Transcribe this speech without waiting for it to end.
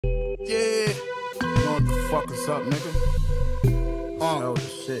fuck us up, nigga. Hell the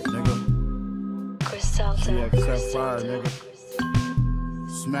shit, nigga. Ksta fire, nigga.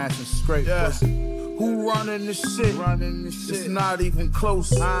 Smashing straight, pussy. Who running this shit? It's not even close.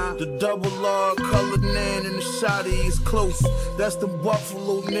 The double R colored man in the shotty is close. That's the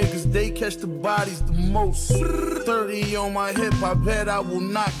Buffalo niggas, they catch the bodies the most. 30 on my hip, I bet I will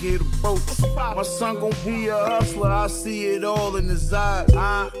not get approached. My son gon' be a hustler, I see it all in his eyes.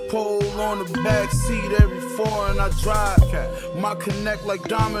 Pole on the back seat every foreign I drive. My connect like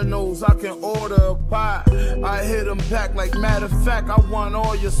dominoes, I can order a pie. I hit him back like matter of fact, I want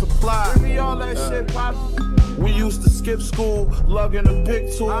all your supply. Give me all that shit. We used to skip school, lugging a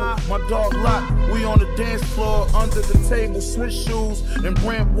big tool. My dog Lot, we on the dance floor, under the table, switch shoes. In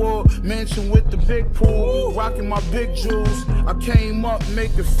Brentwood, mansion with the big pool. Rocking my big jewels. I came up,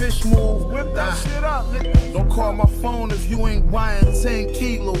 make a fish move. Whip that shit up, nigga. Don't call my phone if you ain't buying 10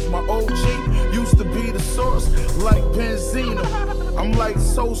 kilos. My OG used to be the source, like Benzino. I'm like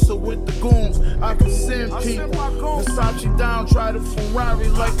Sosa with the goons. I can send people. Versace down, try the Ferrari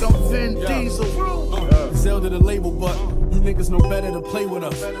like I'm Vin Diesel. Sell to the label, but you niggas know better to play with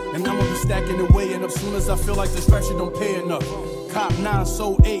us. And I'ma be stacking the weighing up soon as I feel like this fraction don't pay enough. Cop 9,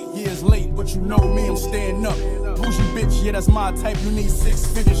 sold 8 years late, but you know me, I'm staying up. Bougie bitch, yeah, that's my type. You need 6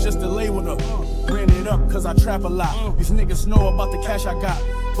 figures just to lay with her. Ran it up, cause I trap a lot. These niggas know about the cash I got.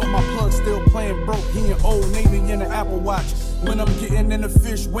 But my plug still playing broke. He an Old Navy in the Apple Watch. When I'm getting in the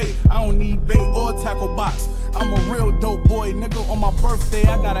fish weight, I don't need bait or tackle box. I'm a real dope boy, nigga. On my birthday,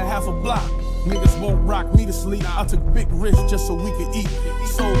 I got a half a block. Niggas won't rock me to sleep. I took big risks just so we could eat.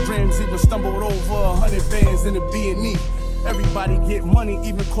 Sold dreams, even stumbled over 100 bands in the B&E. Everybody get money,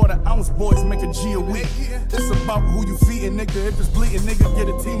 even quarter-ounce boys make a G a week. It's about who you feeding, nigga. If it's bleeding, nigga, get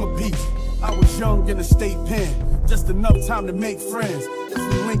a team of peace. I was young in the state pen, just enough time to make friends. If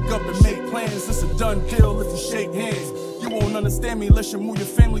we link up and make plans, it's a done deal if you shake hands. You won't understand me unless you move your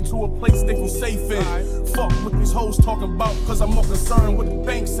family to a place they feel safe in. Fuck what these hoes talking about, cause I'm more concerned with the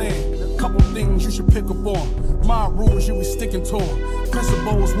bank saying. Couple things you should pick up on. My rules you be sticking to them.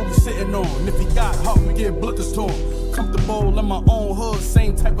 Principles we'll be sitting on. If he got hot, we get blickers to him. Comfortable in my own hood,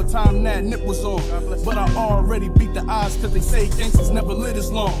 same type of time that Nip was on. But I already beat the odds, cause they say gangsters never live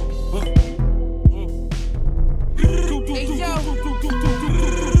this long. Hey, yo.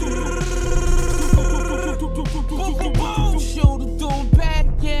 Shoulda doing bad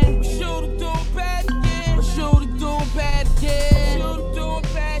again. Shoulda doing bad again. Shoulda doing bad again. Shoulda doing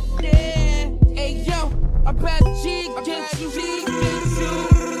bad again. Hey yo, I bet G against you.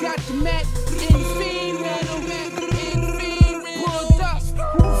 Got the Mac in the female. Pulled up.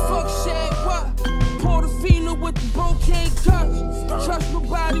 Who the fuck said what? Portofino with the bouquet cups. Trust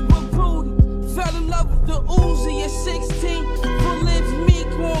nobody but booty. Fell in love with the Uzi at 16. Berlin me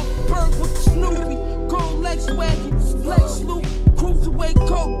going Berg with the Snoopy. Gold legs wagging, Lex Luke,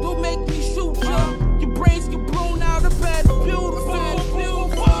 cwcoke, don't make me shoot ya. Your brains get blown out of bed, beautiful.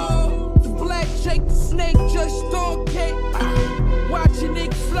 The black Jake the snake just don't cake. Watch a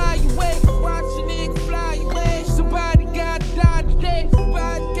nigga fly away, watch a nigga fly away. Somebody gotta die today,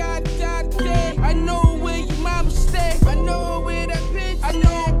 somebody gotta die today. I know where your mama stay, I know where that bitch stay. I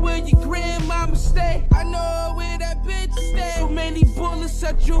know where your grandmama stay, I know where that bitch stay. So many bullets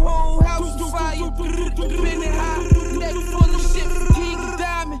set your whole house on fire. Spinning high, neck full of shit from King of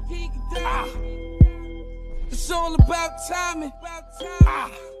Diamond. It's all about timing.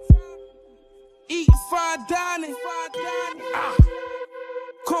 Eating fine dining.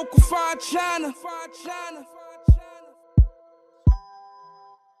 Coke fine China.